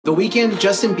The Weeknd,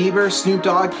 Justin Bieber, Snoop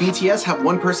Dogg, BTS have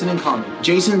one person in common,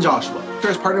 Jason Joshua.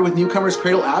 Has partnered with newcomers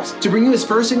Cradle Apps to bring you his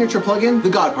first signature plugin, the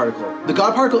God Particle. The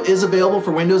God Particle is available for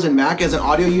Windows and Mac as an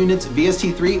audio units,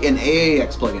 VST3, and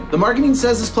AAX plugin. The marketing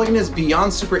says this plugin is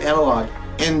beyond super analog,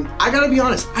 and I gotta be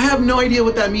honest, I have no idea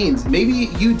what that means. Maybe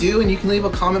you do, and you can leave a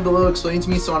comment below explaining to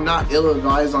me so I'm not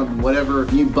ill-advised on whatever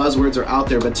new buzzwords are out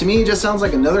there, but to me it just sounds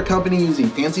like another company using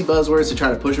fancy buzzwords to try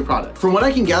to push a product. From what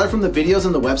I can gather from the videos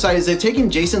on the website is they've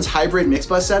taken Jason's hybrid mix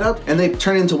bus setup and they've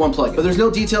turned it into one plugin, but there's no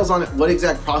details on what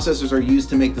exact processors are used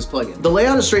to make this plugin. The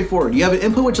layout is straightforward. You have an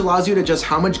input which allows you to adjust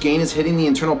how much gain is hitting the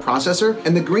internal processor,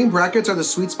 and the green brackets are the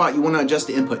sweet spot you want to adjust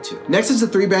the input to. Next is the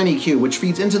 3-band EQ, which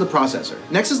feeds into the processor.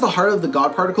 Next is the heart of the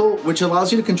God Particle, which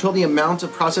allows you to control the amount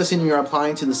of processing you're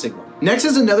applying to the signal. Next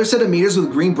is another set of meters with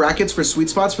green brackets for sweet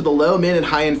spots for the low, mid, and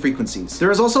high-end frequencies.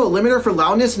 There is also a limiter for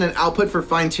loudness and an output for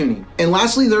fine-tuning. And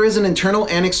lastly, there is an internal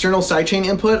and external sidechain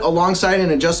input alongside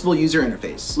an adjustable user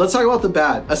interface. Let's talk about the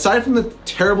bad. Aside from the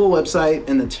terrible website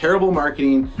and the terrible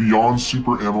marketing, beyond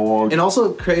super analog, and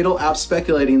also Cradle Apps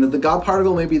speculating that the God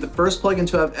Particle may be the first plugin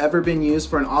to have ever been used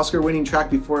for an Oscar-winning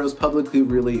track before it was publicly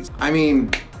released. I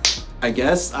mean, I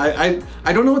guess. I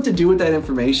don't know what to do with that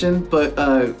information, but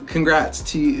congrats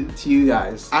to you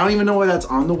guys. I don't even know why that's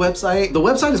on the website. The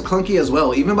website is clunky as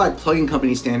well, even by plugin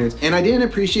company standards, and I didn't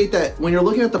appreciate that when you're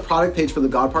looking at the product page for the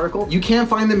God Particle, you can't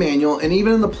find the manual, and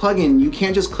even in the plugin, you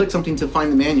can't just click something to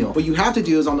find the manual. What you have to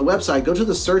do is on the website, go to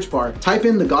the search bar, type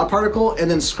in the God Particle,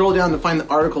 and then scroll down to find the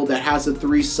article that has the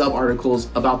 3 sub-articles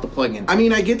about the plugin. I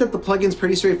mean, I get that the plugin's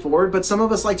pretty straightforward, but some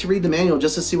of us like to read the manual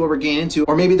just to see what we're getting into,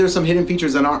 or maybe there's some hidden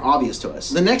features that aren't obvious to us.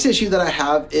 The next issue that I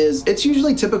have is it's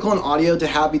usually typical in audio to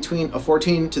have between a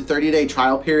 14 to 30-day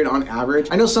trial period on average.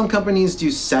 I know some companies do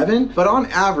 7, but on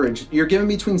average, you're given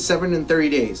between 7 and 30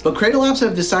 days. But Cradle Apps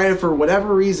have decided for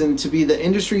whatever reason to be the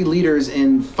industry leaders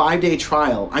in 5-day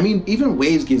trial. I mean, even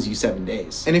Waves gives you 7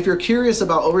 days. And if you're curious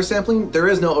about oversampling, there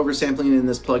is no oversampling in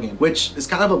this plugin, which is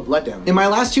kind of a letdown. In my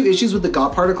last 2 issues with the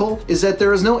God Particle is that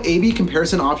there is no A/B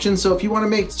comparison option, so if you want to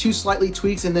make 2 slightly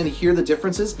tweaks and then hear the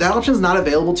differences, that option is not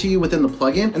available to you within the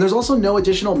plugin, and there's also no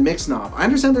additional mix knob. I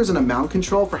understand there's an amount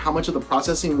control for how much of the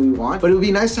processing we want, but it would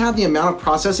be nice to have the amount of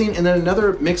processing and then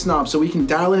another mix knob so we can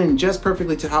dial it in just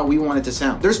perfectly to how we want it to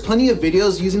sound. There's plenty of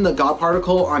videos using the God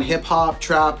Particle on hip hop,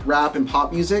 trap, rap, and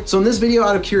pop music. So in this video,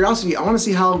 out of curiosity, I want to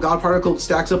see how God Particle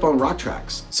stacks up on rock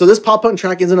tracks. So this pop punk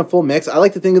track isn't a full mix. I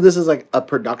like to think of this as like a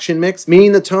production mix,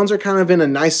 meaning the tones are kind of in a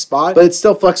nice spot, but it's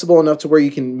still flexible enough to where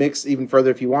you can mix even further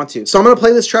if you want to. So I'm going to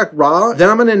play this track raw, then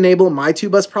I'm going to enable my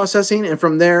 2-bus processing, and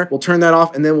from there, we'll turn that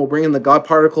off, and then we'll bring in the God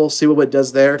Particle, see what it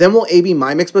does there. Then we'll A/B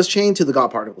my mix bus chain to the God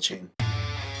Particle chain.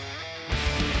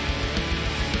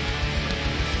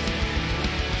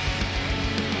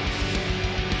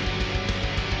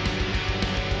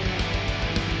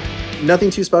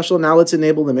 Nothing too special. Now let's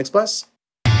enable the mix bus.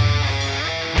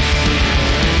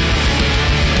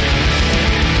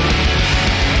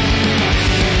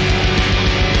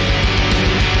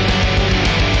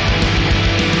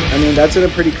 I mean, that's in a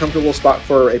pretty comfortable spot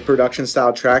for a production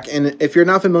style track. And if you're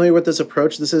not familiar with this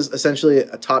approach, this is essentially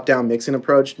a top-down mixing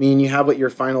approach, meaning you have what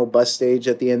your final bus stage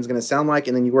at the end is going to sound like,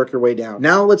 and then you work your way down.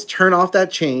 Now let's turn off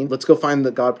that chain. Let's go find the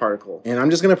God Particle. And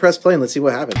I'm just going to press play and let's see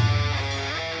what happens.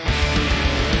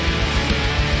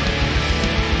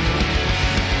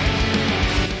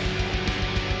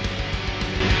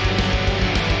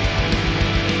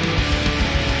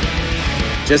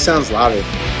 Just sounds louder.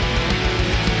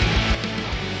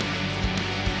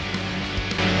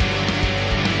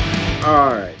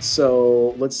 All right,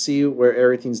 so let's see where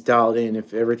everything's dialed in,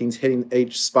 if everything's hitting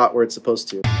each spot where it's supposed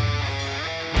to.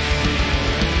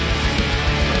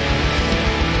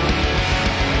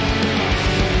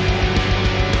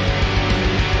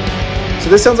 So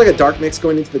this sounds like a dark mix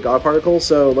going into the God Particle,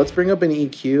 so let's bring up an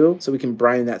EQ so we can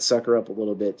brine that sucker up a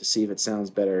little bit to see if it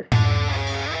sounds better. All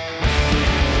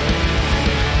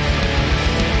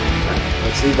right,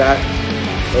 let's leave that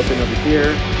open over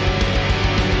here.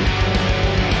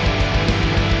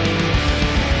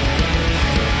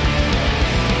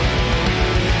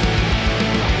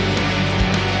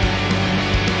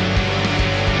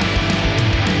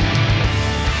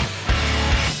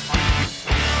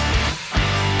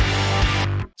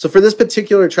 So for this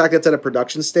particular track that's at a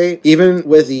production state, even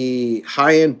with the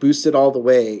high end boosted all the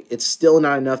way, it's still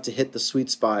not enough to hit the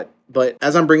sweet spot. But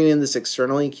as I'm bringing in this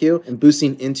external EQ and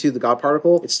boosting into the God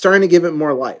Particle, it's starting to give it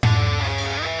more life.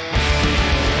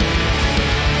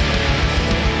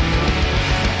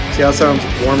 See how it sounds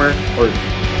warmer or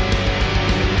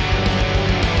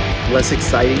less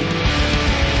exciting?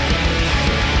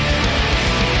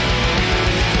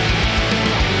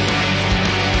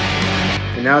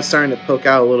 And now it's starting to poke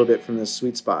out a little bit from this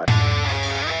sweet spot.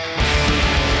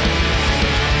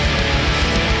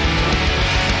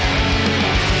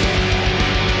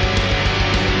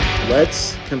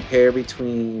 Let's compare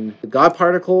between the God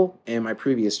particle and my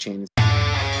previous chain.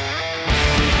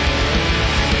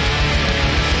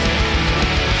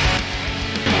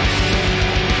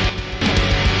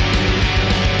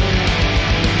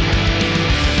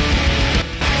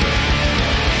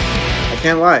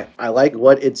 Can't lie, I like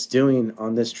what it's doing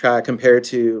on this track compared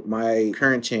to my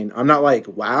current chain. I'm not like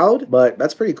wowed, but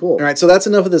that's pretty cool. All right, so that's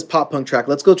enough of this pop punk track.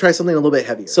 Let's go try something a little bit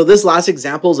heavier. So this last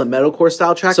example is a metalcore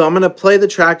style track. So I'm gonna play the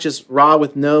track just raw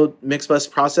with no mix bus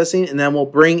processing, and then we'll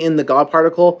bring in the God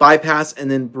particle, bypass,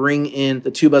 and then bring in the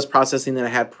 2-bus processing that I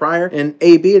had prior, and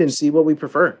A/B it and see what we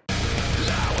prefer.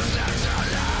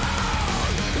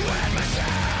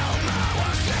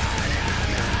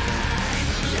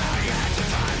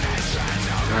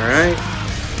 All right,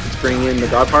 let's bring in the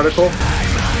God particle. And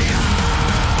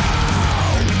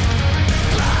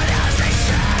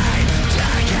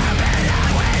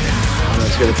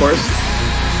let's get the chorus.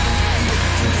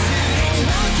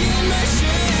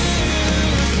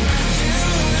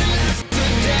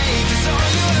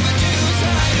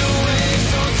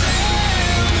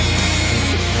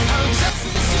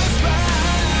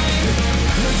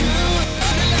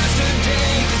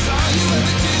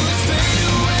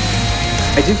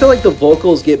 I do feel like the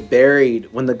vocals get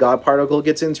buried when the God particle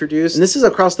gets introduced. And this is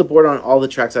across the board on all the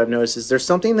tracks I've noticed. Is there's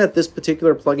something that this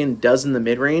particular plugin does in the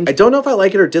mid-range. I don't know if I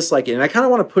like it or dislike it. And I kind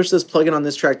of want to push this plugin on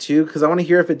this track too, because I want to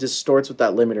hear if it distorts with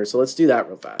that limiter. So let's do that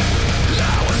real fast.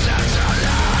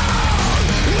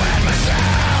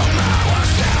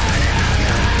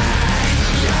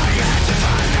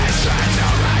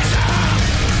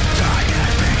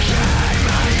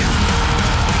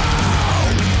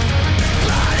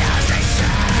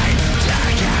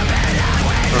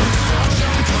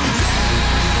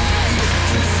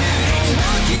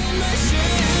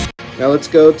 Now let's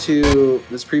go to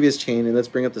this previous chain and let's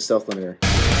bring up the stealth limiter.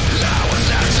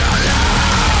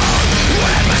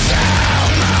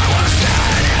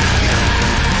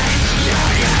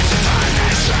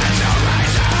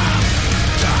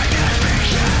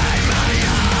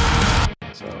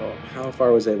 So how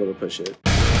far was I able to push it?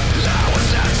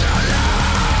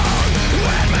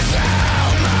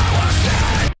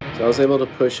 So I was able to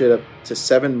push it up to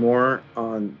 7 more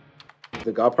on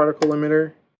the God particle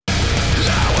limiter.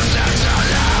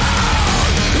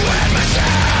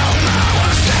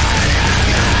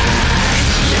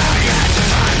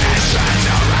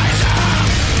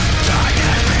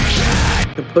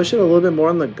 To push it a little bit more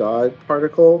on the God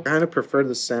particle, I kind of prefer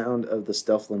the sound of the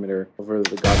stealth limiter over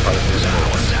the God particle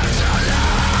limiter.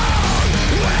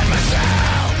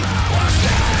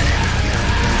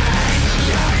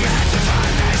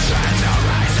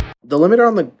 The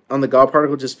limiter on the God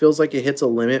particle just feels like it hits a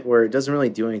limit where it doesn't really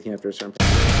do anything after a certain point.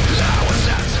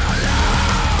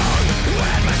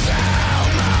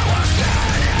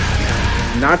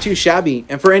 Not too shabby.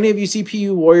 And for any of you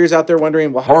CPU warriors out there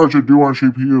wondering, well, how does it do on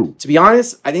CPU? To be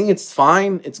honest, I think it's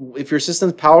fine. If your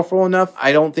system's powerful enough,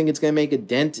 I don't think it's going to make a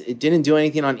dent. It didn't do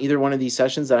anything on either one of these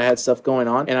sessions that I had stuff going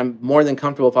on. And I'm more than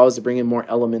comfortable if I was to bring in more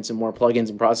elements and more plugins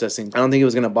and processing. I don't think it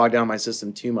was going to bog down my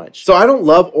system too much. So I don't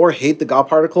love or hate the God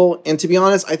particle. And to be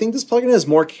honest, I think this plugin is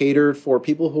more catered for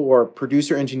people who are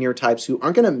producer engineer types who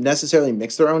aren't going to necessarily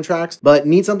mix their own tracks, but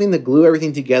need something to glue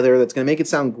everything together that's going to make it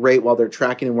sound great while they're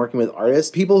tracking and working with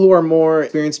artists. People who are more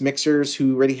experienced mixers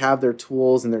who already have their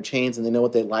tools and their chains and they know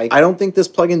what they like. I don't think this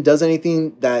plugin does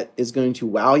anything that is going to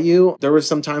wow you. There were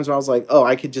some times where I was like, oh,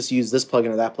 I could just use this plugin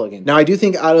or that plugin. Now, I do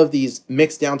think out of these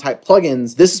mixed down type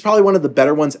plugins, this is probably one of the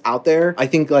better ones out there. I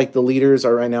think like the leaders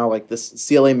are right now like this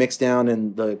CLA Mixdown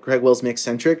and the Craig Wills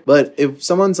Mixcentric. But if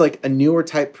someone's like a newer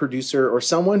type producer or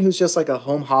someone who's just like a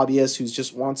home hobbyist who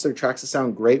just wants their tracks to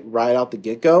sound great right out the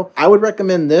get-go, I would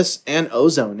recommend this and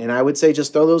Ozone. And I would say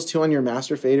just throw those two on your master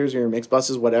faders or your mix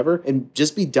buses, whatever, and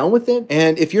just be done with it.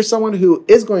 And if you're someone who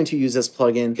is going to use this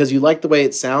plugin because you like the way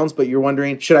it sounds, but you're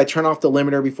wondering, should I turn off the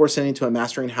limiter before sending to a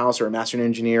mastering house or a mastering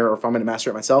engineer, or if I'm going to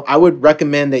master it myself, I would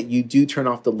recommend that you do turn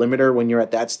off the limiter when you're at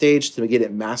that stage to get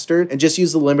it mastered, and just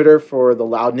use the limiter for the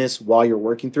loudness while you're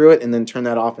working through it, and then turn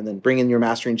that off and then bring in your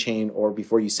mastering chain or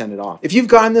before you send it off. If you've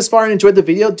gotten this far and enjoyed the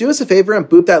video, do us a favor and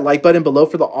boop that like button below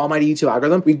for the almighty YouTube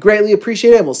algorithm. We greatly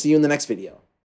appreciate it, and we'll see you in the next video.